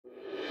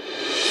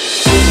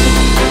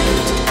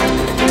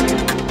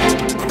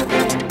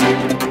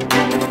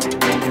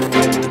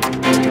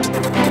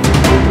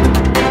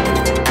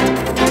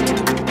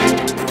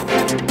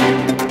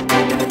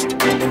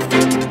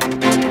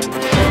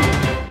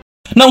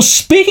Now,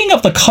 speaking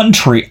of the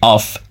country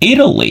of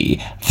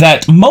Italy,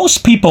 that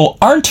most people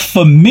aren't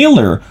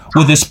familiar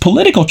with its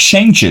political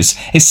changes,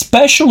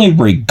 especially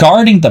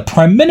regarding the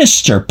prime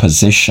minister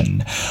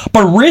position.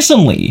 But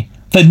recently,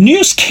 the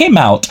news came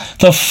out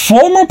the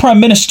former prime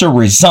minister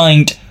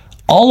resigned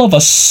all of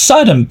a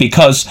sudden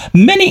because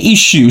many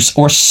issues,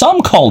 or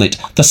some call it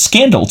the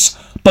scandals.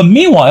 But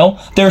meanwhile,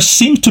 there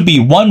seems to be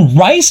one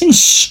rising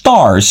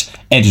stars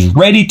and is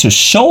ready to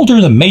shoulder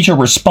the major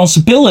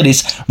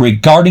responsibilities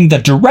regarding the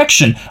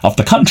direction of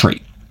the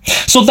country.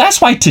 So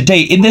that's why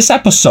today in this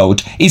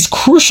episode, it's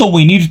crucial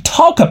we need to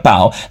talk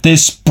about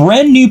this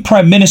brand new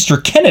prime minister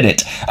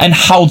candidate and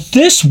how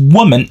this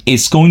woman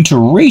is going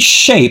to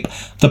reshape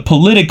the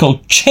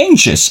political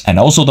changes and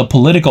also the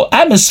political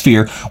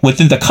atmosphere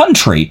within the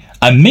country.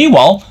 And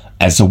meanwhile,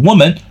 as a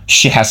woman,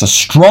 she has a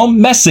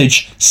strong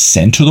message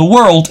sent to the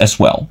world as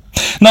well.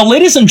 Now,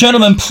 ladies and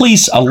gentlemen,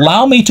 please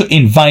allow me to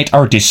invite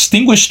our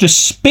distinguished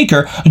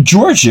speaker,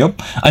 Giorgio.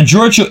 And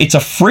Giorgio is a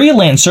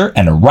freelancer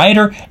and a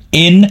writer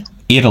in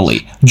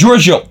Italy.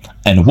 Giorgio,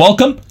 and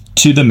welcome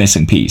to The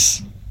Missing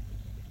Piece.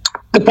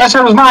 The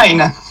pleasure was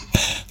mine.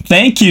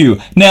 Thank you.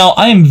 Now,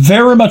 I am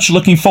very much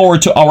looking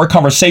forward to our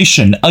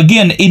conversation.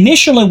 Again,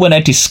 initially when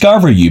I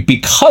discovered you,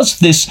 because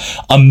this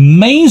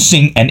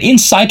amazing and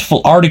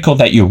insightful article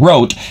that you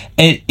wrote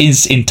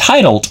is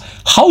entitled,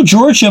 How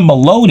Giorgia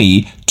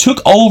Meloni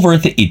Took Over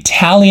the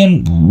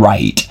Italian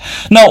Right.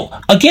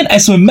 Now, again,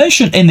 as we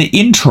mentioned in the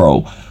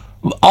intro,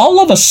 all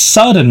of a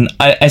sudden,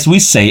 as we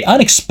say,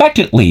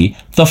 unexpectedly,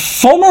 the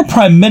former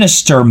Prime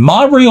Minister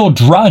Mario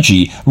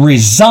Draghi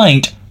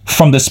resigned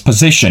from this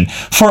position.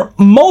 For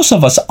most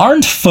of us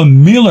aren't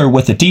familiar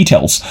with the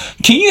details,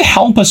 can you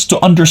help us to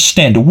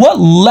understand what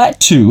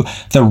led to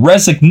the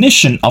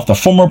resignation of the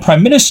former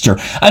prime minister?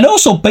 And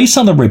also, based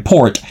on the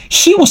report,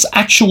 he was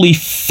actually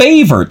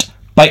favored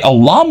by a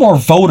lot more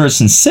voters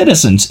and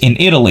citizens in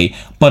Italy.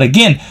 But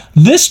again,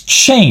 this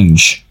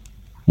change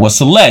was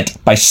led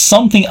by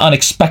something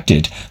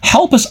unexpected.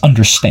 Help us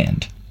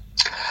understand.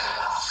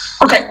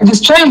 Okay, this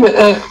change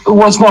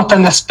was not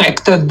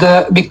unexpected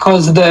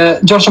because the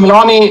Giorgia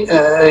Meloni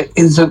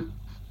is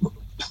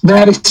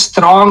very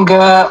strong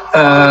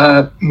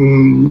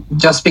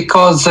just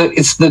because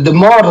it's the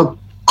more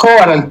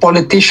current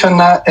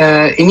politician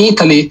in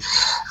Italy,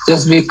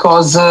 just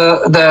because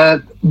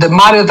the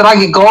Mario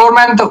Draghi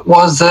government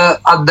was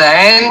at the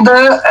end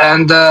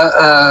and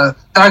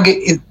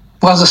Draghi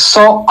was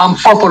so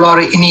unpopular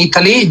in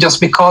Italy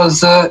just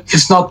because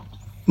it's not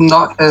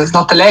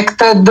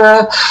elected,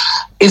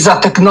 is a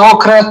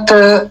technocrat,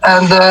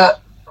 and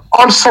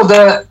also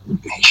the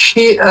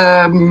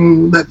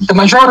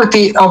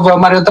majority of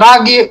Mario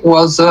Draghi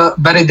was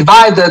very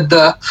divided,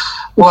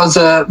 was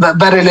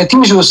very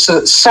litigious.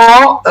 So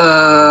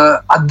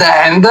at the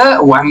end,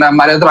 when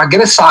Mario Draghi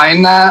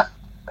resigned,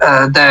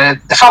 the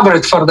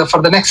favorite for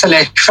the next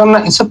election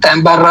in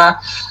September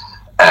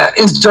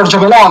is Giorgia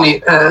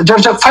Meloni.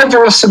 5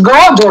 years ago,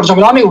 Giorgia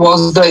Meloni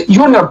was the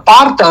junior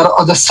partner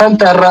of the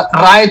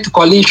center-right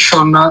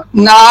coalition.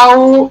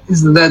 Now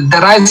is the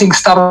rising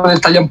star of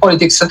Italian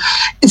politics.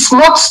 It's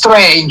not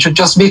strange,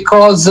 just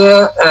because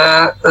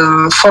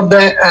for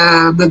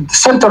the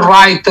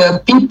center-right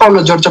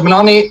people, Giorgia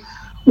Meloni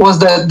was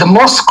the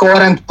most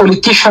current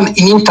politician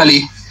in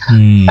Italy.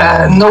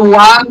 No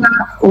one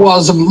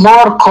was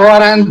more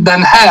current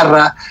than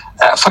her.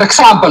 For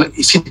example,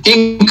 if you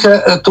think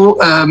to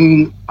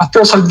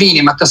Matteo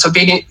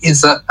Salvini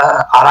is a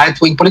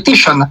right-wing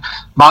politician,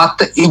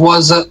 but he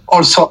was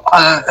also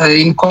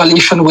in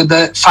coalition with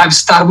the Five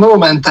Star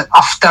Movement.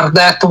 After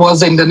that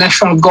was in the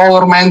national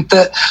government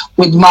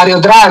with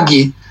Mario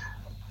Draghi.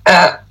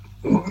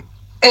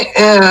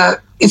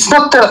 It's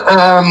not...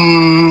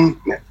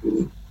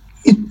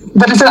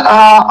 there is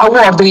a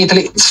word in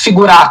Italy, it's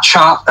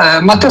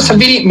figuraccia. Matteo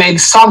Salvini made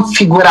some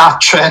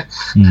figuracce,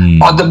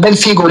 or the bad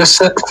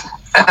figures.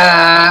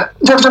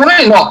 Giorgia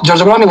Meloni, no.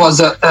 Giorgia Meloni was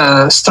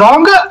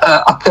strong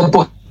at the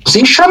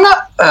position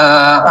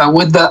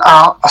with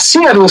a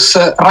serious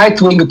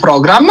right-wing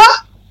program,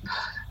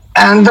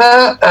 and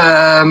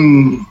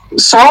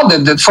so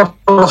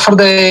for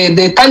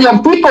the Italian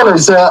people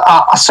is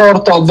a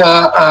sort of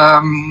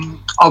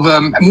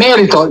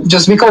merito,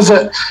 just because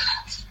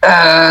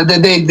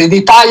the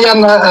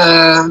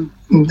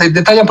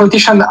Italian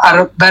politicians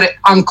are very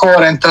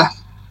uncurrent.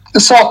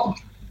 So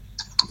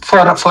for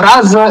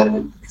us,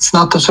 it's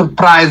not a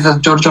surprise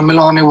that Giorgia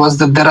Meloni was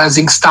the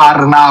rising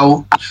star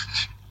now.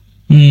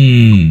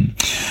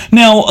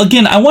 Now,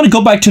 again, I want to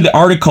go back to the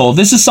article.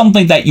 This is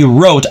something that you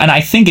wrote, and I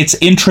think it's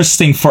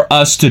interesting for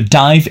us to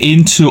dive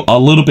into a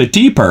little bit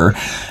deeper.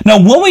 Now,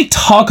 when we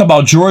talk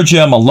about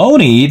Giorgia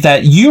Meloni,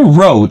 that you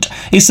wrote,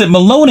 is that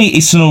Meloni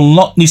is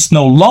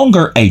no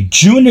longer a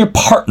junior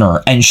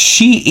partner, and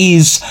she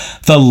is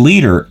the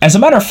leader. As a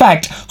matter of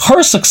fact,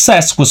 her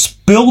success was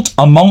built,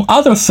 among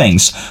other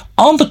things,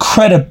 on the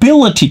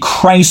credibility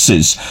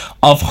crisis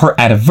of her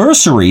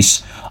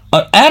adversaries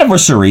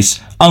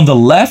on the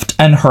left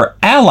and her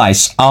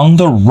allies on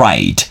the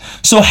right.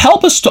 So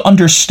help us to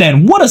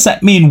understand, what does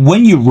that mean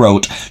when you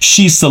wrote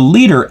she's the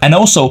leader, and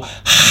also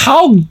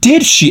how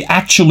did she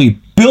actually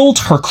build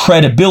her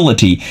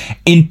credibility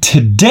in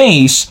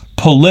today's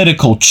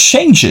political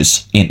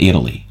changes in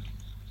Italy?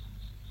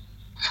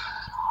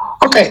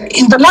 Okay,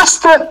 in the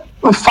last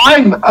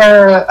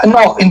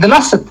in the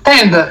last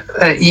 10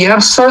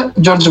 years,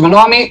 Giorgia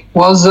Meloni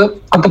was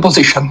at the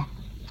position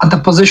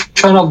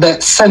of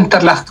the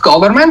center-left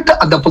government,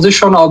 at the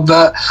position of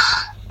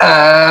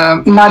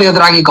Mario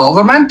Draghi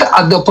government,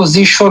 at the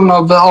position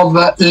of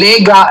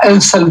Lega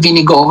and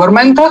Salvini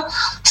government.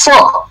 So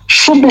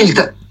she built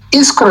her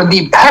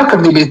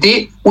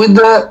credibility with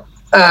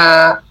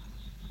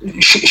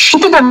she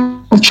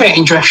didn't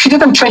change. She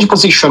didn't change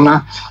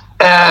position.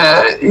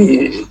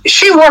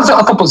 She was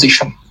at a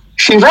position.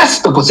 She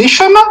rests the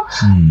position,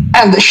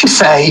 and she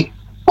say,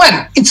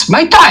 when it's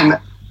my time,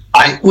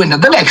 I win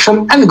the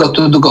election and go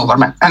to the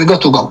government.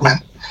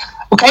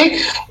 Okay,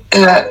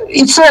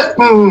 it's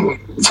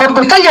for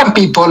the Italian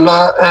people.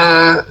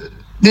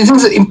 This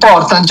is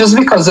important just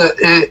because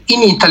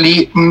in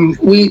Italy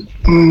we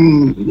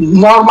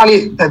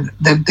normally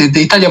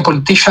the Italian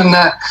politician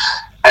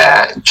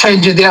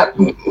change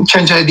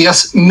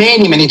ideas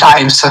many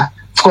times.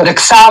 For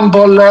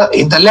example,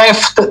 in the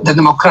left, the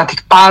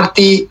Democratic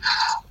Party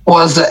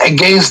was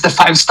against the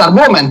Five-Star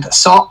Movement.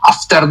 So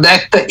after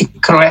that, they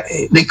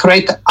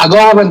create a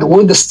government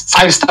with the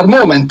Five-Star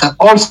Movement.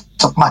 Also,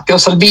 Matteo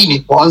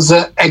Salvini was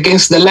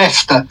against the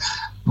left,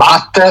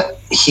 but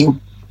he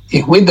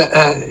with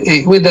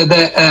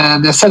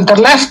the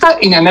center-left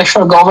in a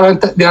national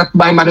government directed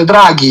by Mario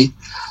Draghi.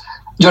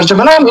 Giorgia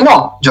Meloni,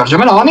 no. Giorgia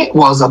Meloni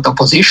was at the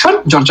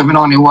opposition. Giorgia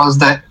Meloni was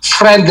the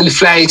friendly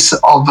face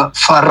of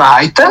far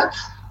right,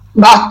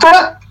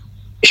 but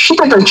she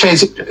didn't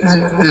change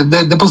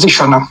the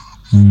position. I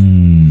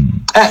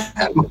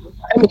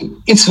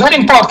mean, it's very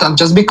important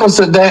just because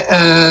for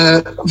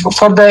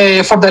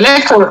the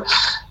elector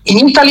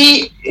in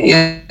Italy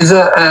is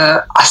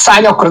a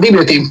sign of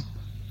credibility.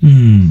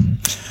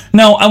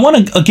 Now, I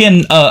want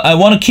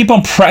to keep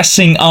on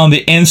pressing on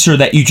the answer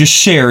that you just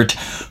shared.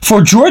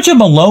 For Giorgia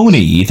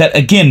Meloni, that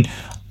again,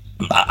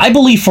 I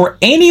believe for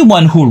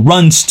anyone who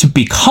runs to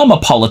become a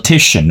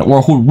politician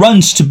or who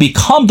runs to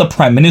become the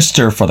prime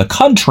minister for the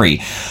country,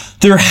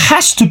 there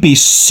has to be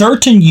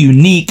certain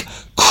unique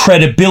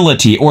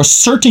credibility or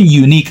certain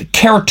unique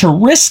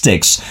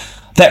characteristics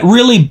that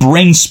really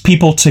brings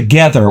people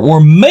together or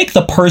make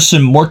the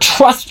person more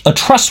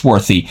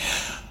trustworthy.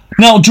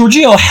 Now,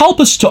 Giorgio, help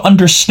us to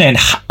understand,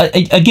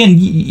 again,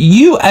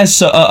 you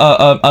as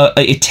a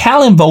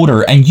Italian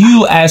voter and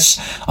you as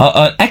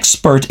an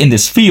expert in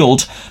this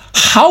field,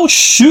 how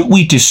should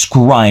we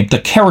describe the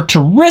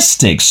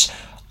characteristics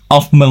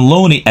of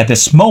Meloni at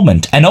this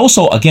moment? And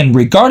also, again,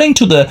 regarding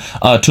to the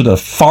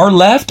far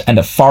left and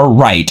the far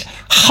right,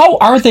 how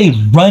are they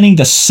running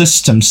the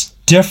systems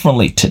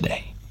differently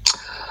today?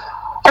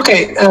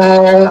 Okay,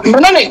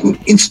 Meloni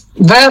is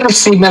very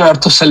similar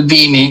to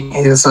Salvini.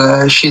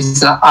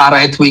 She's a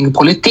right-wing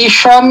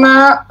politician.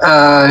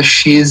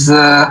 She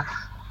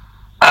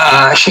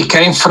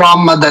came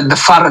from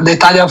the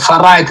Italian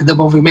far right, the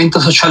Movimento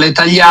Sociale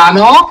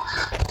Italiano.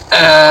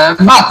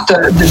 But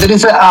there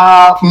is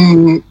a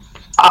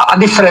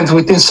difference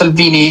within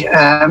Salvini.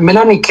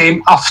 Meloni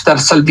came after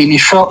Salvini,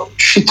 so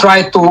she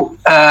tried to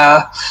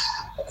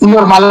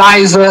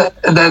normalize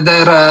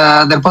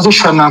their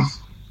position.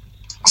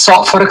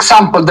 So, for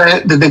example,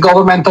 the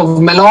government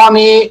of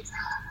Meloni,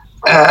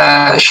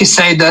 she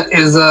said,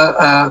 is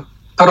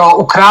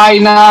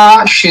pro-Ukraine,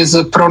 she's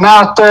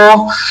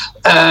pro-NATO,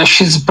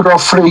 she's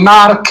pro-free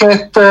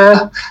market.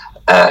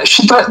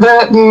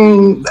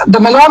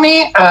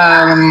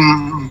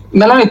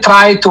 Meloni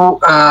tried to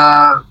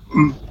a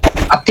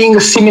thing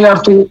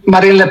similar to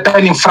Marine Le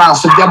Pen in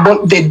France,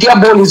 the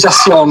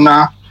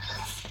diabolisation.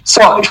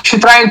 So she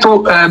trying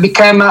to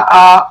become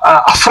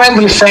a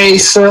friendly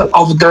face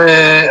of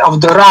the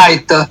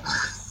right.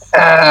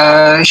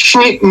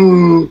 She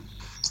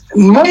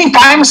many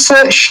times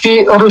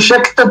she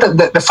rejected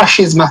the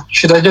fascism.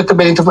 She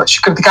rejected she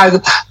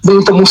criticized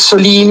Benito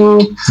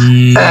Mussolini.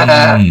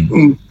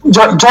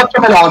 Giorgia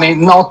Meloni,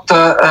 not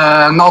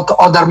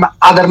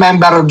other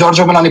member of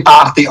Giorgia Meloni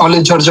party. Only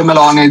Giorgia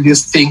Meloni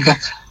this thing.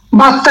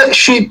 But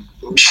she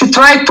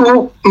tried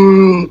to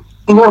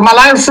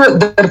normalize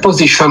their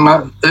position.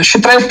 She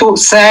tried to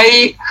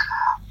say,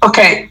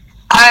 okay,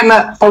 I'm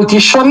a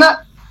politician,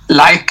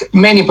 like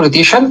many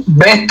politicians,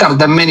 better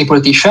than many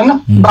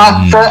politicians,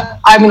 but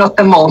I'm not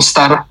a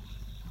monster.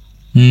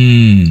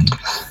 And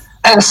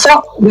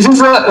so this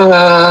is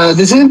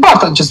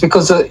important, just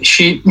because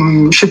she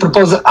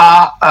proposed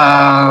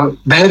a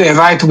very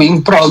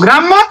right-wing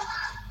program,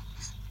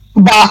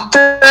 but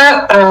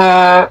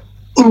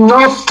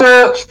not.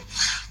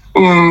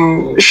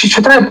 She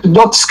tried to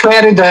not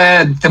scare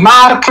the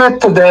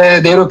market,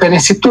 the European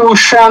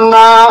institution.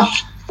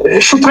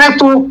 She tried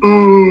to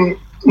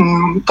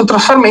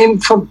transform in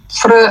for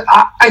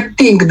I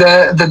think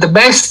the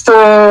best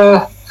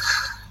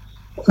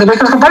the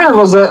Baker's companion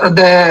was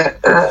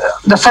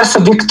the first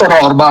Viktor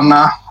Orban,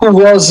 who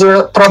was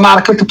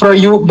pro-market,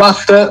 pro-EU,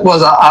 but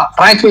was a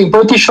right-wing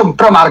politician,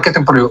 pro-market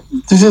and pro-EU.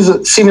 This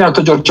is similar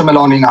to Giorgia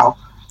Meloni now.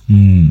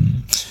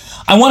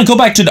 I want to go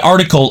back to the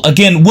article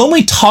again. When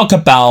we talk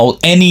about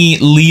any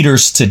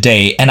leaders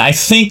today, and I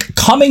think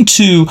coming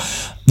to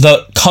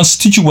the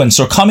constituents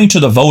or coming to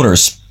the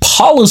voters,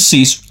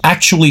 policies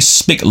actually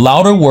speak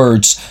louder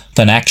words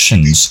than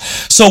actions.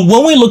 So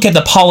when we look at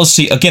the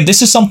policy, again,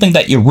 this is something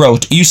that you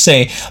wrote. You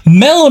say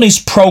Meloni's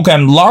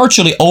program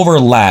largely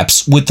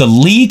overlaps with the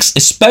League's,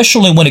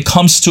 especially when it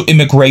comes to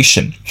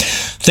immigration.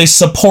 They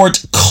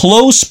support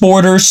closed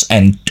borders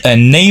and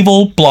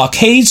naval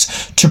blockades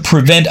to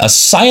prevent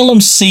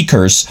asylum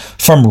seekers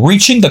from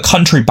reaching the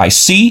country by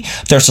sea.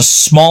 There's a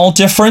small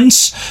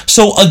difference.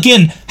 So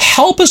again,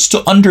 help us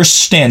to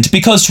understand,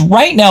 because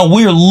right now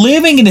we're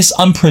living in this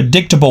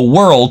unpredictable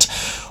world.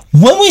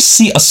 When we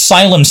see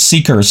asylum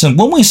seekers and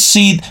when we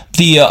see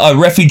the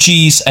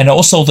refugees and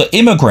also the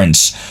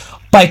immigrants,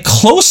 by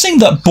closing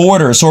the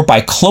borders or by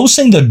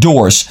closing the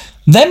doors,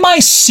 that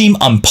might seem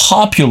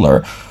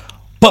unpopular.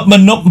 But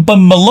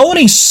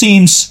Meloni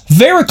seems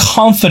very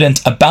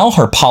confident about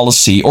her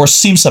policy, or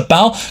seems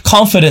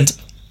confident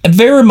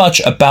very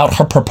much about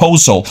her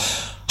proposal.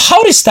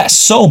 How is that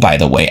so, by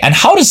the way? And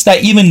how is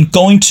that even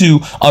going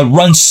to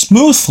run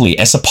smoothly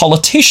as a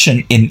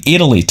politician in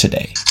Italy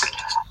today?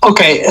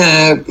 Okay,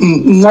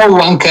 no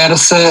one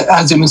cares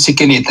asylum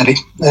seeker in Italy.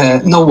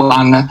 No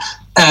one.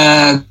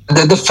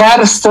 The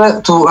first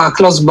to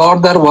close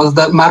border was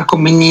Marco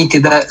Minniti,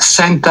 the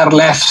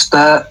center-left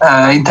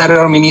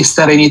interior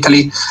minister in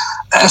Italy.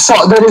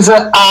 So there is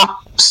a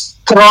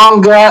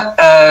strong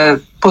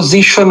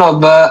position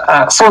of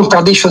strong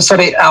tradition,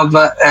 of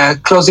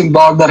closing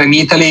border in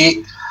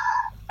Italy,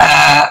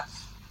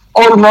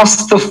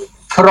 almost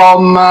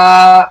from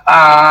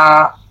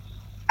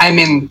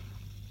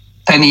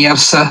 10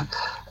 years.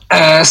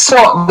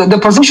 So the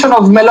position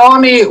of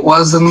Meloni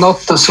was not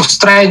so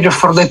strange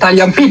for the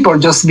Italian people,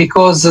 just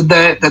because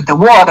the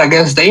war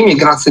against the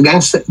immigrants,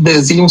 against the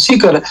asylum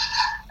seeker,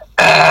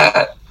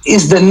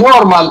 is the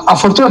normal.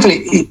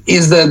 Unfortunately,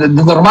 is the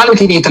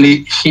normality in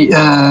Italy.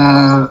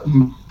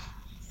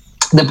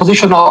 The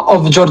position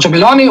of Giorgia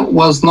Meloni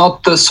was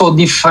not so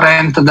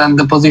different than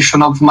the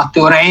position of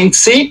Matteo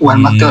Renzi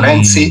when Matteo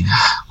Renzi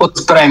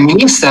was prime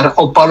minister,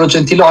 or Paolo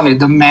Gentiloni,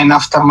 the man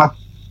after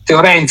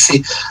Matteo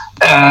Renzi,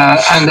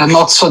 and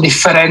not so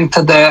different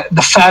the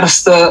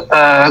first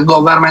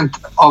government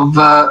of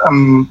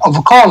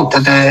Conte,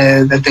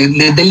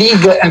 the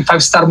League and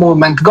Five Star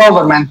Movement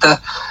government.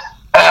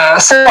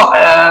 So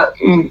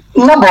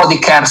nobody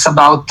cares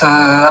about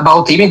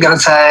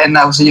immigrants and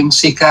asylum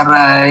seeker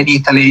in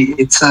Italy.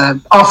 It's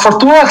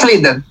unfortunately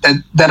the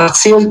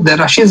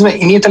racism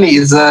in Italy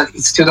is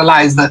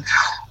institutionalized.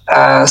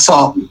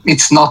 So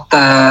it's not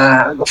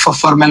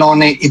for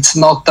Meloni. It's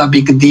not a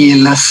big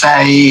deal.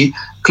 Say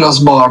close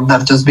border,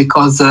 just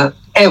because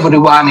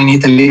everyone in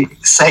Italy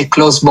say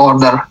close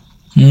border.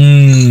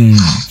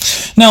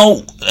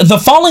 Now, the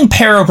following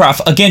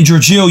paragraph, again,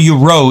 Giorgio, you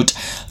wrote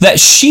that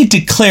she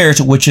declared,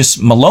 which is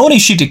Meloni,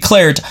 she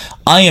declared,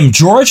 I am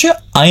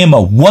Georgia, I am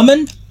a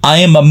woman, I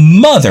am a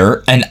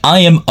mother, and I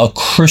am a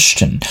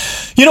Christian.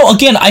 You know,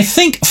 again, I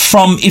think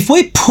if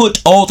we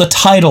put all the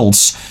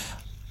titles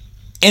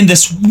in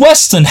this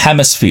Western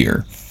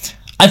hemisphere,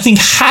 I think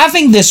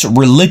having this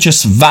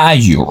religious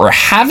value or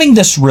having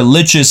this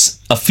religious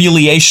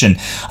affiliation,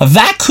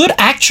 that could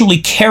actually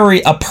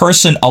carry a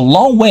person a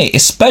long way,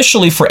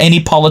 especially for any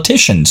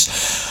politicians.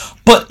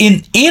 But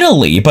in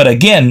Italy, but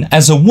again,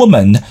 as a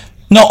woman,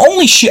 not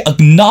only she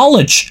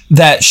acknowledged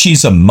that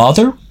she's a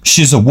mother,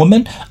 she's a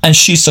woman, and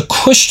she's a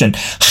Christian,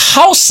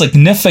 how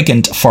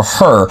significant for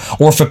her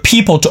or for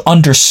people to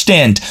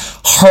understand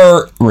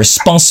her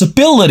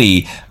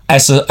responsibility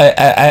as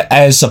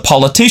a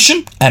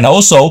politician, and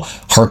also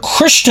her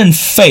Christian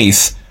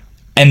faith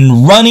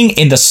and running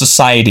in the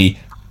society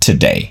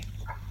today.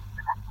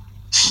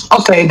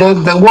 Okay,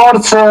 the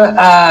words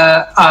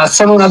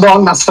sono una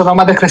donna, sono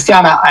madre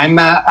cristiana, I'm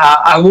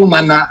a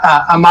woman,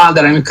 a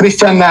mother, I'm a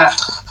Christian,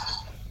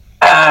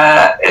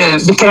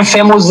 became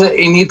famous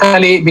in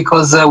Italy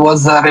because it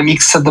was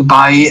remixed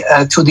by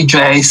two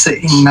DJs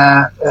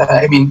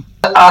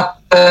at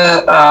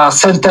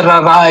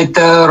center-right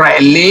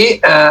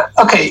rally.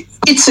 Okay,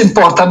 it's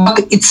important, but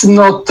it's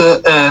not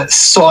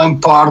so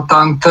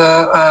important.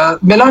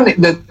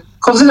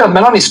 Consider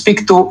Meloni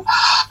speak to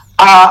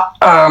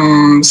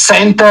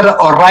center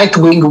or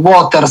right-wing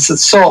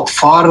voters. So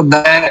for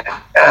the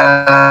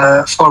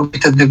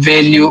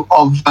value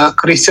of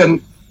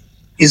Christian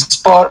is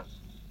sport.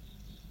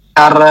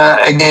 Are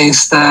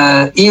against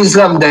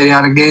Islam, they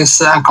are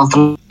against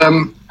uncontrolled.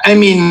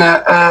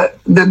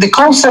 The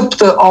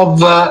concept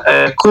of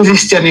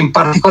Christian in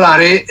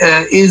particular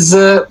is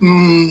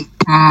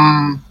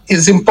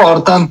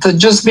important,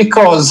 just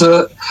because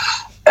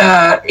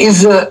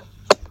is a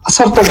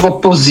sort of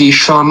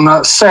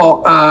opposition.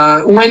 So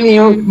when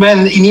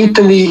in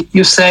Italy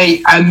you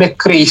say I'm a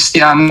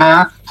Christian,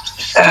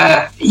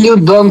 you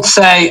don't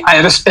say,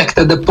 I respect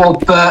the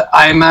Pope,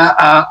 I'm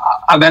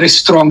a very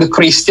strong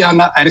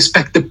Christian, I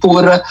respect the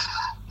poor,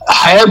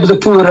 I help the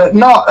poor.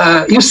 No,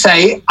 you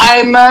say,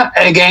 I'm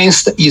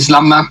against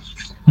Islam.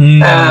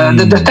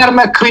 The term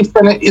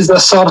Christian is a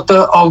sort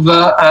of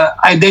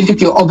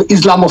identity of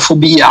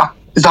Islamophobia.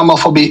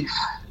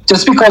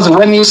 Just because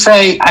when you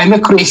say I'm a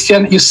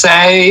Christian, you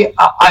say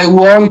I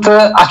want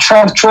a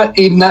church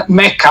in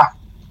Mecca.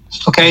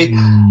 Okay,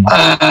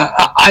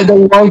 I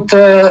don't want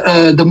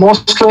the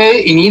mosque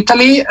in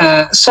Italy.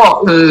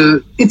 So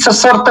it's a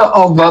sort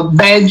of a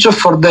badge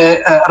for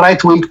the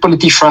right-wing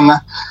politician.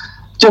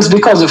 Just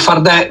because for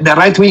the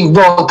right-wing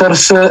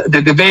voters,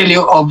 the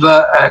value of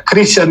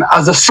Christian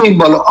as a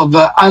symbol of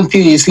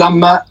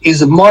anti-Islam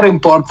is more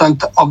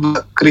important of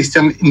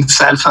Christian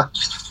itself.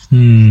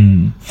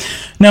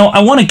 Now,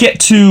 I want to get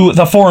to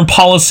the foreign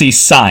policy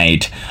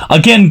side.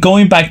 Again,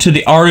 going back to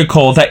the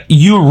article that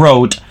you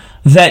wrote,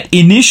 that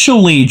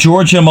initially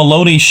Giorgia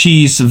Meloni,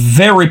 she's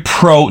very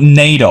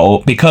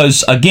pro-NATO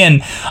because,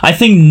 again, I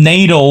think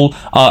NATO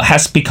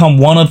has become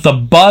one of the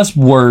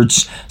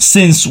buzzwords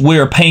since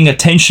we're paying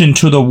attention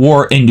to the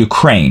war in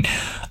Ukraine.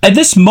 At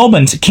this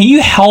moment, can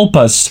you help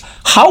us?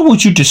 How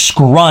would you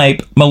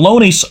describe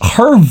Meloni's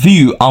her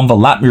view on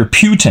Vladimir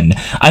Putin?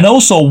 And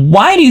also,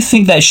 why do you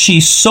think that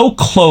she's so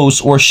close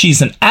or she's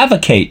an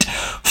advocate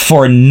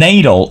for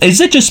NATO?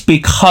 Is it just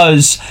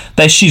because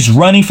that she's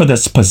running for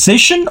this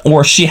position,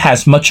 or she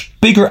has much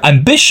bigger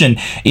ambition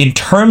in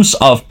terms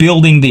of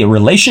building the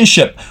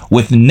relationship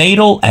with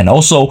NATO and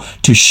also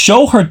to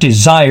show her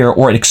desire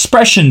or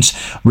expressions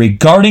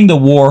regarding the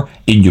war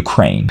in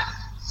Ukraine?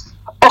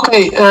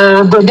 Okay,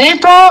 the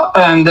NATO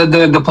and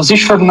the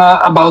position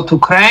about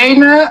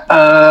Ukraine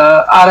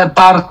are a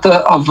part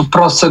of the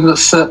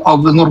process of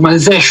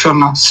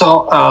normalization.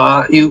 So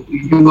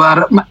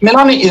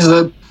Meloni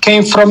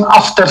came from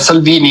after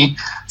Salvini.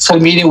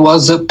 Salvini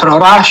was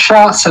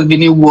pro-Russia.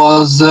 Salvini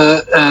was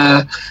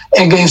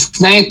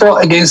against NATO,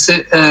 against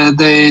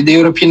the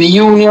European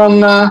Union.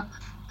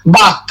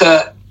 But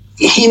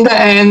in the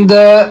end,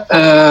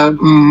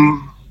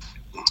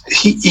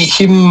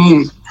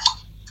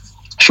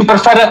 she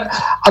preferred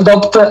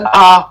adopt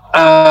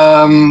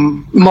a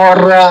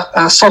more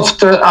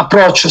soft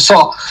approach.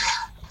 So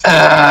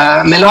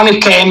Meloni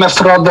came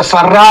from the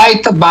far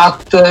right,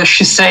 but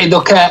she said,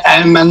 "Okay,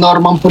 I'm a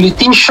normal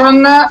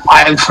politician.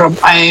 I'm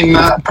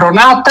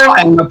pro-NATO.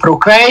 I'm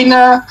pro-Ukraine.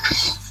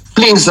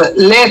 Please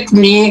let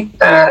me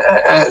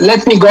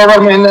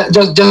government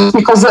just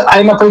because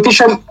I'm a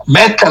politician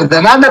better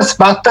than others,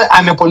 but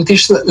I'm a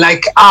politician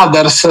like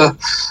others."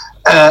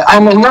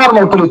 I'm a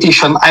normal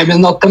politician.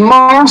 I'm not a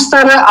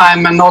monster.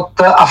 I'm not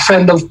a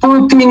friend of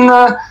Putin.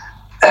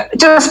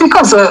 Just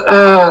because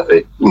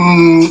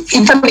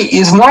Italy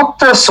is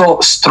not so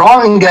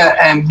strong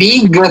and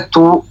big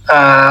to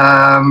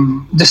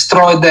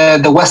destroy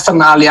the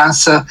Western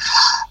Alliance,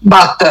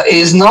 but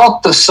is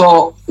not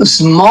so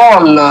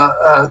small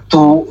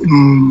to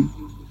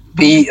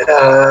be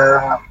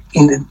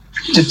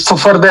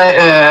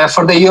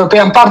for the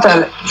European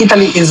partner.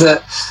 Italy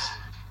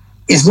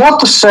is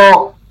not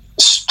so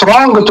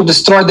strong to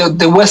destroy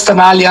the Western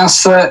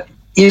Alliance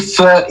if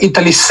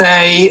Italy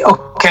say,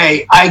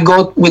 okay, I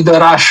go with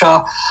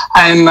Russia,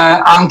 I'm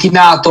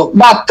anti-NATO.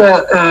 But,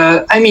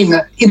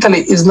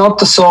 Italy is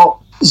not so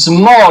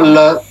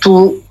small to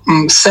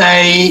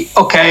say,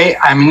 okay,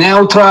 I'm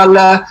neutral,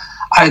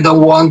 I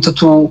don't want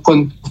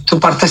to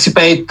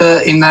participate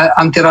in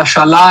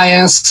anti-Russia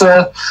alliance.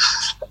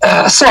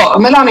 So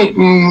Meloni,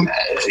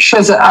 she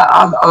has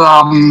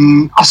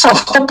a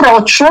soft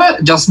approach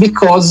just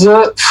because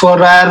for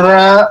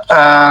her,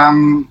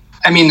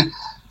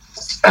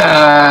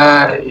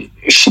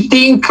 she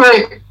think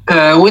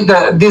with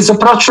this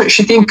approach,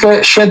 she think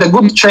she had a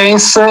good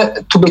chance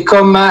to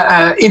become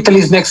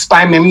Italy's next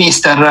prime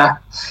minister.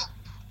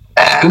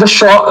 And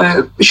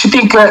so she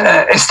think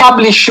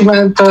establish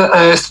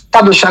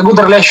a good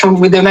relation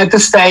with the United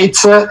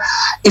States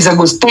is a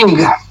good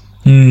thing.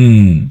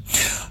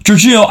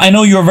 Giorgio, I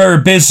know you're very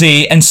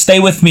busy, and stay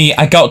with me.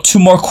 I got two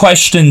more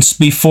questions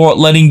before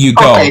letting you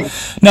go. Okay.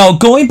 Now,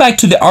 going back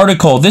to the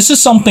article, this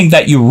is something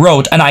that you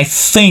wrote, and I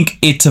think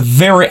it's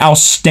very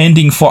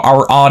outstanding for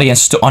our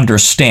audience to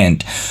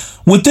understand.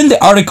 Within the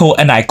article,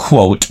 and I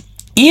quote,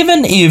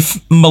 "Even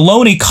if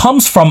Meloni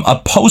comes from a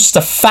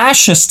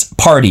post-fascist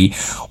party,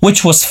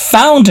 which was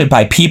founded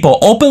by people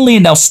openly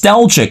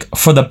nostalgic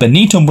for the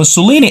Benito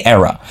Mussolini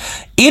era,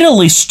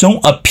 Italy's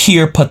don't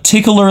appear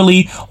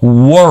particularly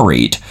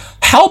worried."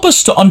 Help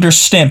us to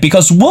understand,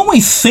 because when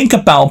we think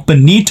about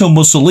Benito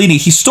Mussolini,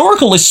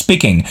 historically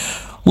speaking,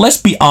 let's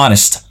be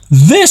honest,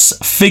 this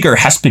figure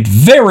has been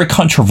very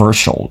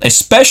controversial,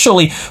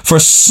 especially for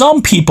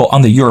some people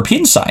on the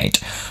European side.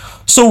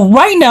 So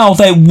right now,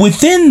 that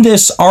within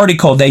this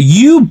article that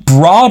you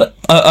brought,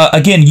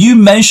 again, you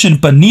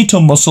mentioned Benito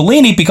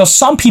Mussolini because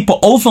some people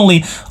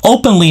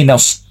openly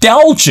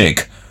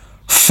nostalgic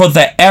for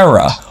the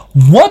era.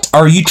 What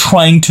are you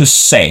trying to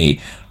say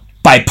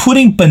by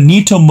putting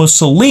Benito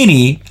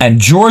Mussolini and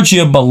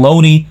Giorgia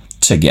Meloni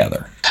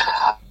together?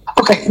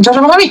 Okay, Giorgia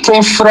Meloni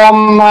came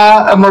from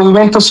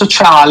Movimento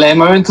Sociale.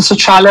 Movimento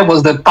Sociale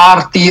was the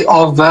party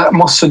of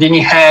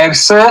Mussolini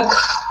heirs,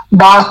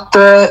 but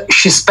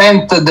she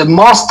spent the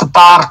most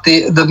part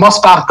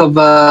of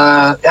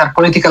her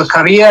political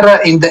career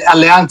in the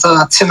Alleanza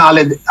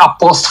Nazionale, a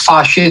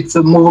post-fascist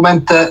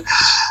movement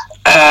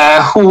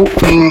who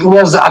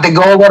was at the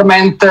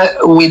government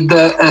with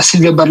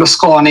Silvio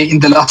Berlusconi in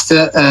the last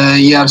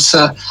years.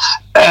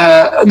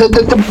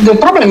 The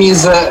problem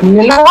is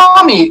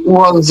Meloni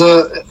was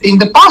in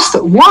the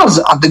past was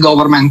at the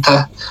government.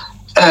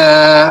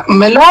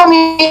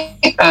 Meloni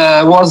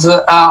was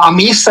a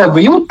minister of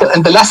youth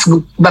in the last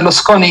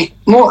Berlusconi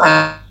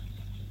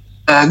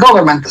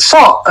government.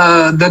 So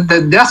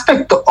the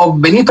aspect of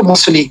Benito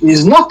Mussolini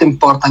is not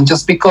important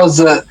just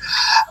because,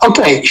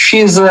 okay,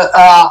 she's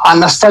a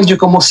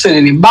nostalgic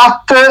Mussolini,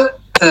 but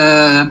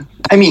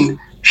I mean,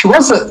 she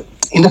was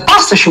in the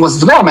past she was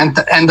the government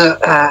and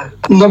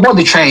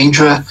nobody changed.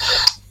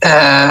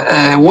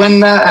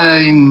 When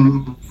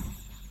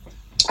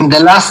in the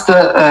last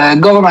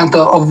government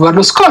of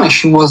Berlusconi,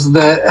 she was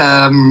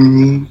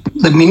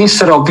the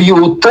minister of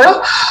youth.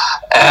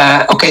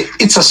 Okay,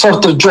 it's a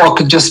sort of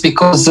joke just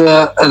because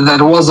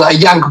there was a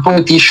young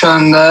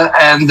politician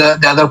and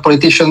the other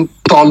politician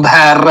told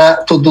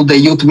her to do the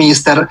youth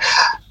minister.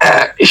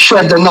 She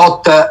had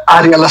not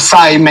a real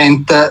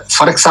assignment.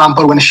 For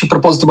example, when she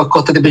proposed to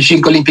boycott the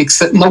Beijing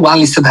Olympics, no one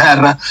listed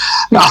her.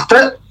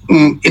 But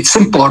it's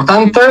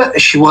important.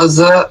 She was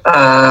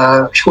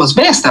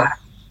minister.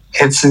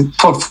 It's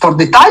for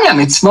the Italian,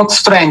 it's not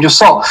strange.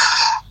 So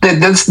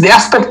the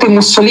aspect in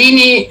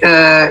Mussolini,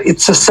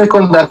 it's a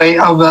secondary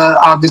of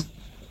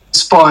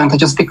this point,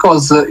 just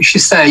because she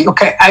say,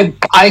 okay,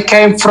 I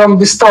came from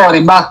this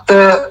story, but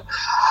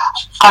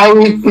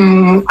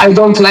I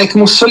don't like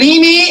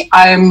Mussolini.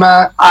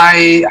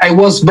 I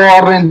was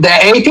born in the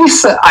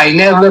 80s. I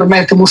never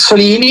met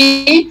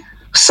Mussolini.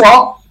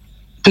 So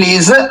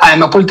please,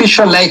 I'm a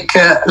politician like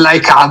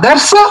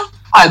others.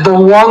 I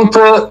don't want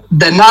to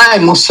deny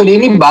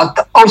Mussolini,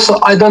 but also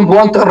I don't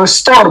want to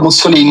restore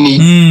Mussolini.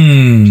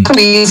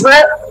 Please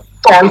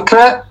talk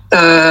to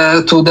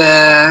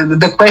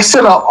the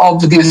question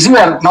of this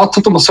year, not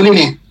to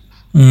Mussolini.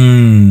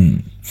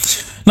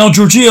 Now,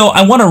 Giorgio,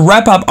 I want to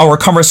wrap up our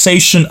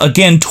conversation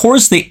again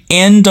towards the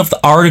end of the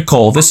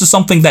article. This is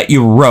something that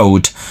you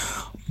wrote.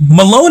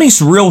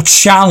 Meloni's real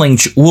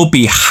challenge will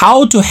be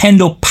how to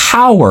handle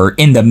power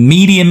in the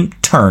medium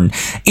term.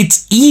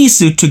 It's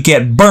easy to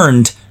get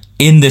burned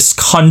in this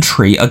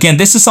country. Again,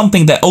 this is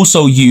something that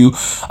also you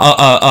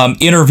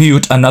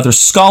interviewed another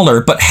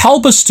scholar, but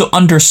help us to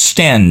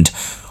understand,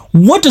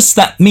 what does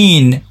that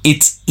mean?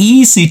 It's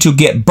easy to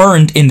get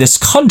burned in this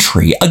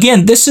country.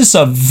 Again, this is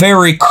a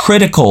very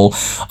critical,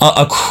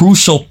 a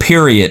crucial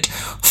period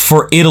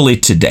for Italy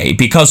today,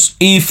 because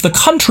if the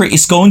country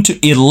is going to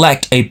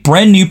elect a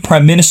brand new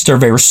prime minister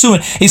very soon,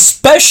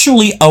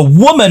 especially a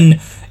woman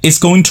is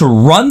going to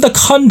run the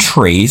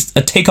country,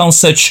 take on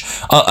such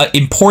an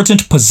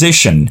important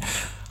position,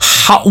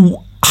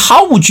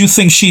 how would you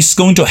think she's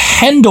going to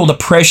handle the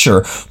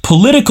pressure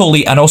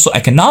politically and also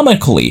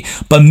economically?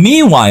 But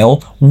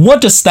meanwhile,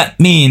 what does that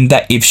mean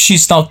that if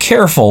she's not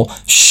careful,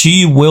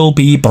 she will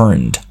be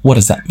burned? What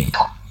does that mean?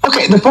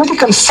 Okay, the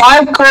political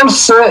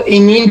cycles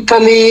in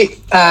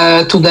Italy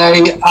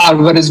today are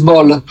very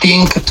small.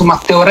 Think to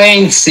Matteo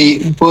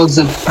Renzi, was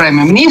a prime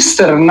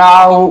minister.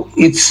 Now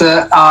it's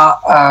a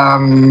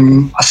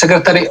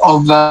secretary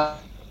of a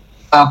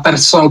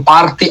personal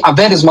party, a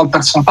very small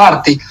personal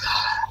party.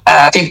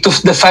 Think to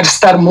the First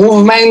Star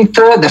movement.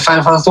 The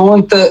First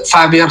movement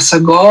 5 years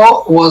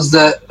ago was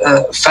the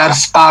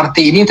first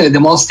party in Italy, the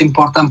most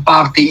important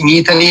party in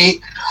Italy.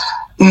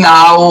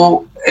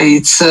 Now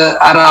it's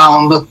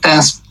around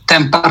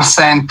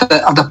 10%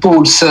 of the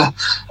polls. So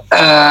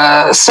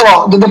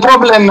the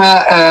problem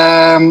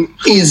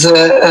is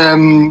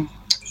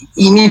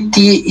in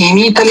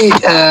Italy,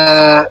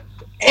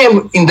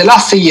 in the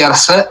last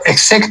years,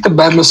 except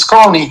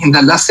Berlusconi, in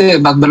the last year,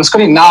 but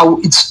Berlusconi now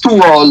it's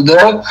too old.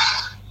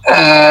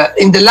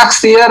 In the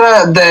last year,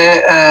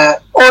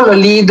 all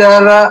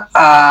leaders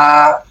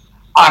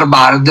are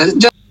barred.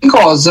 Just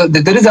because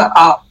there is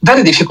a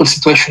very difficult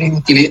situation in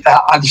Italy,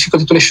 a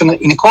difficult situation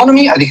in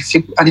economy, a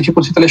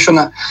difficult situation,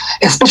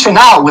 especially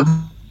now with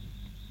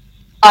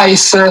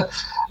price,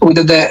 with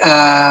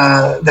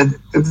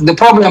the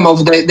problem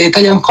of the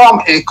Italian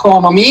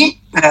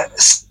economy.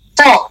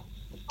 So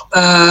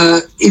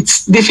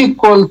it's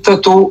difficult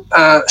to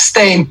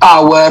stay in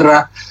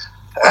power.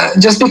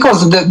 Just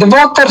because the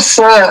voters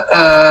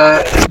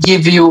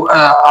give you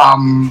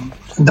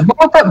the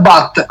vote,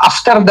 but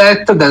after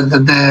that,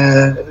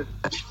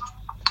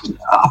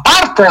 a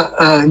part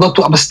go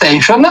to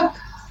abstention, a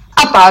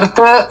part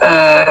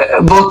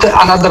vote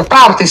another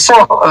party. So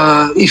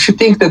if you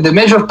think that the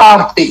major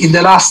party in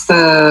the last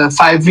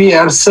 5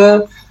 years,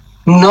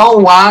 no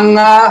one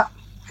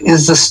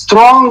is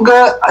strong.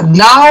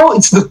 Now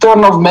it's the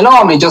turn of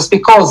Meloni, just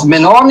because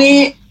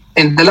Meloni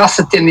in the last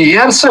 10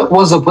 years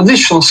was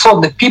opposition, so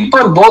the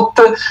people vote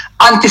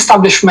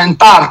anti-establishment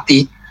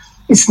party.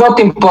 It's not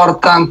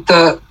important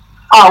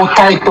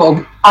type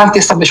of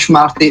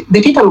anti-establishment party.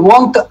 The people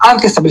want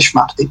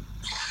anti-establishment party.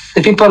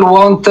 The people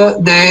want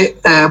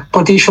the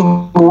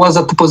politician who was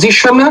at the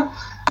position.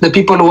 The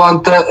people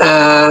want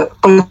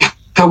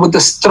politician with a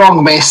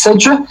strong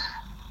message.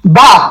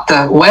 But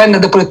when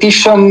the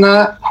politician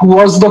who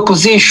was the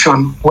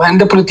opposition, when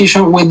the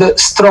politician with a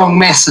strong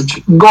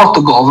message got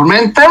to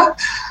government,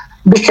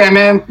 became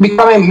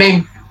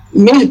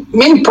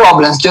main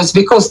problems, just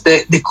because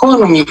the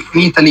economy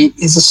in Italy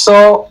is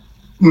so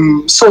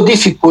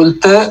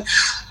difficult,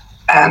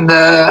 and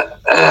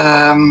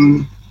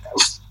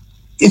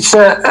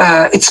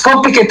it's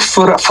complicated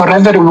for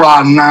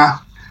everyone.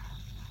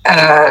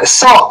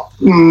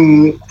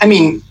 I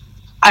mean,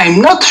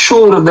 I'm not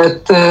sure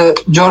that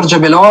Giorgia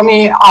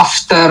Meloni,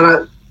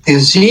 after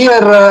this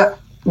year,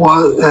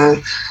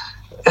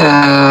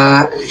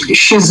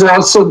 she's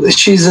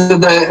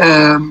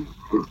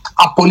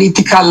a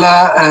political.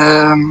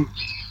 I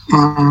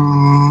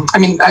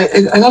mean,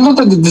 I don't know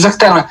the exact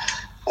term,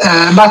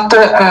 but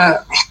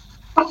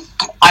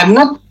I'm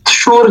not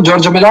sure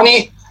Giorgia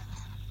Meloni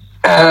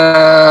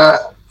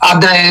at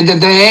the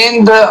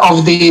end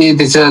of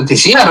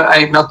this year.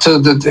 I'm not sure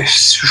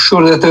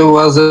that it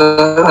was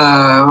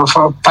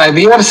for 5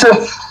 years,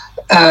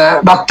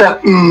 but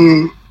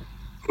the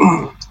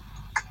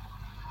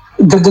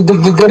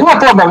real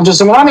problem with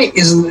Giorgia Meloni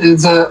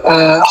is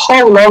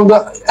how long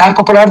her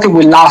popularity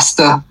will last.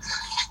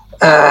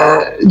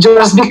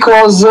 Just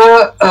because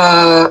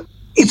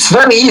it's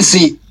very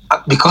easy,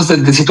 because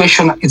the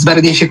situation is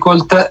very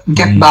difficult,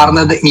 get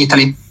burned in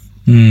Italy.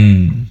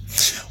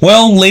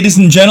 Well, ladies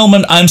and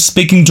gentlemen, I'm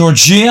speaking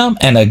Giorgia,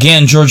 and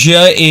again,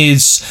 Giorgia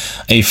is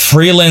a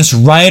freelance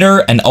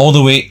writer and all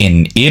the way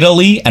in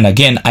Italy. And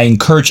again, I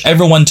encourage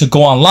everyone to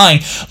go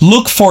online,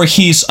 look for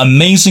his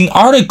amazing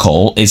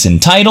article. It's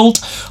entitled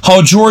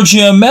 "How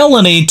Giorgia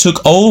Meloni Took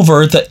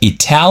Over the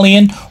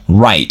Italian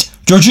Right."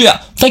 Giorgia,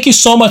 thank you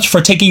so much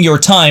for taking your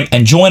time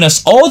and join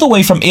us all the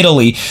way from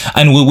Italy,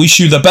 and we wish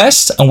you the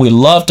best, and we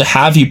love to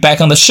have you back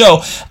on the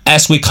show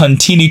as we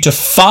continue to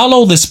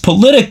follow this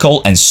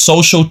political and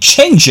social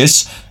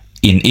changes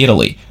in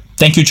Italy.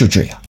 Thank you,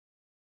 Giorgia.